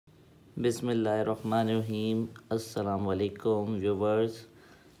बिस्मिल्लाहिर्रहमानिर्रहीम। अस्सलाम वालेकुम व्यूवर्स,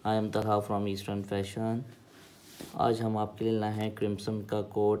 आई एम तहा फ्रॉम ईस्टर्न फैशन। आज हम आपके लिए लाए हैं क्रिम्सन का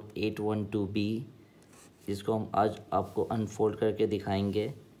कोट 812B, जिसको हम आज आपको अनफोल्ड करके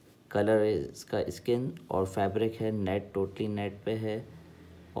दिखाएंगे। कलर है इसका स्किन और फैब्रिक है नेट, टोटली नेट पे है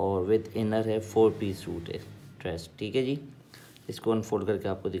और विद इनर है 4 पीस सूट है ड्रेस। ठीक है जी, इसको अनफोल्ड करके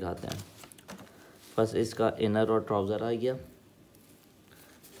आपको दिखाते हैं। फर्स्ट इसका इनर और ट्राउज़र आ गया,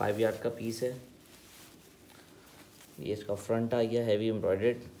 5 यार्ड का पीस है। ये इसका फ्रंट आ गया, हैवी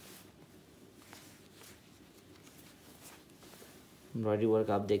एम्ब्रॉयडर्ड। एम्ब्रॉयडरी वर्क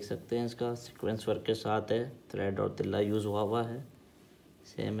आप देख सकते हैं, इसका सीक्वेंस वर्क के साथ है। थ्रेड और तिल्ला यूज़ हुआ है,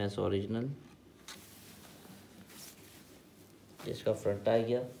 सेम एज ओरिजिनल। इसका फ्रंट आ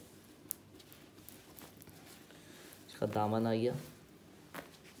गया, इसका दामन आ गया,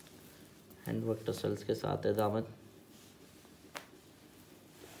 हैंड वर्क टसल्स के साथ है दामन।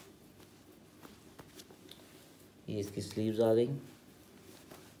 ये इसकी स्लीव्स आ गई,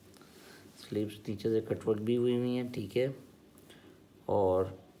 स्लीव्स नीचे से कटवर्क भी हुई है। ठीक है,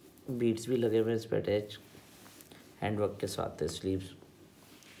 और बीड्स भी लगे हुए हैं इस पर अटैच, हैंड वर्क के साथ है स्लीव्स।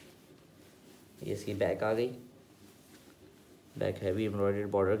 ये इसकी बैक आ गई, बैक हैवी एम्ब्रॉयडर्ड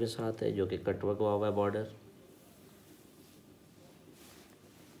बॉर्डर के साथ है, जो कि कटवर्क हुआ है बॉर्डर।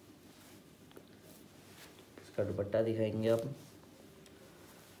 इसका दुपट्टा दिखाएंगे आप,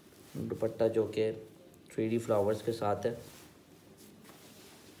 दुपट्टा जो कि 3D फ्लावर्स के साथ है।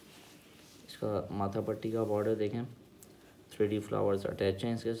 इसका माथा पट्टी का बॉर्डर देखें, 3D फ्लावर्स अटैच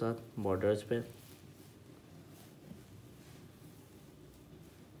हैं इसके साथ बॉर्डर्स पे।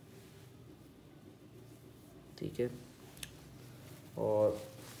 ठीक है, और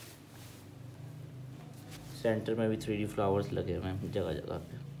सेंटर में भी 3D फ्लावर्स लगे हुए हैं जगह जगह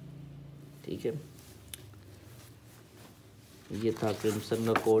पे। ठीक है, ये था क्रिम्सन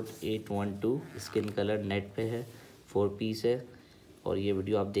का कोट 812, स्किन कलर नेट पे है, 4 पीस है। और ये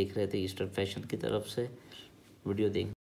वीडियो आप देख रहे थे ईस्टर्न फैशन की तरफ से। वीडियो देख